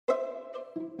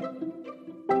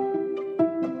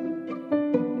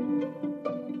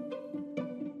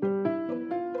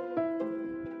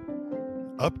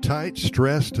Uptight,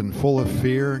 stressed, and full of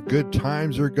fear, good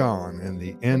times are gone and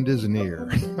the end is near.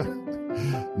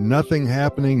 Nothing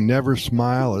happening, never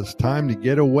smile, it's time to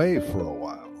get away for a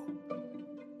while.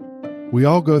 We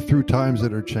all go through times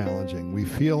that are challenging. We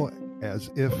feel as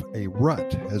if a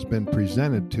rut has been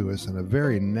presented to us in a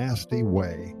very nasty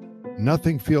way.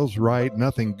 Nothing feels right,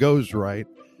 nothing goes right.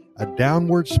 A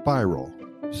downward spiral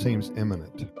seems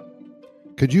imminent.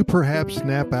 Could you perhaps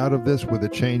snap out of this with a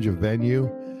change of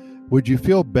venue? Would you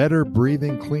feel better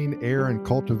breathing clean air and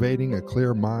cultivating a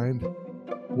clear mind?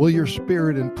 Will your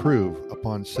spirit improve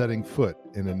upon setting foot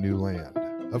in a new land?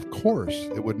 Of course,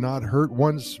 it would not hurt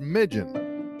one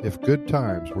smidgen if good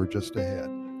times were just ahead.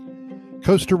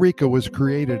 Costa Rica was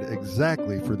created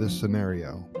exactly for this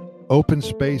scenario. Open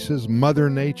spaces, Mother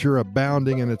Nature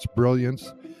abounding in its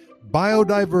brilliance,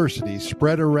 biodiversity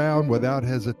spread around without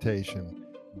hesitation,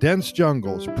 dense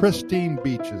jungles, pristine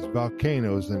beaches,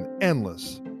 volcanoes, and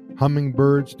endless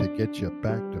hummingbirds to get you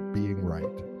back to being right.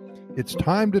 It's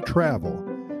time to travel,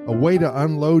 a way to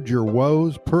unload your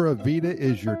woes. Pura Vida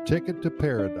is your ticket to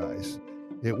paradise.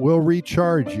 It will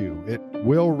recharge you. It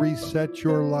will reset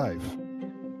your life.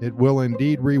 It will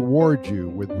indeed reward you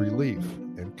with relief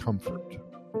and comfort.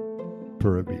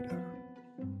 Pura Vida.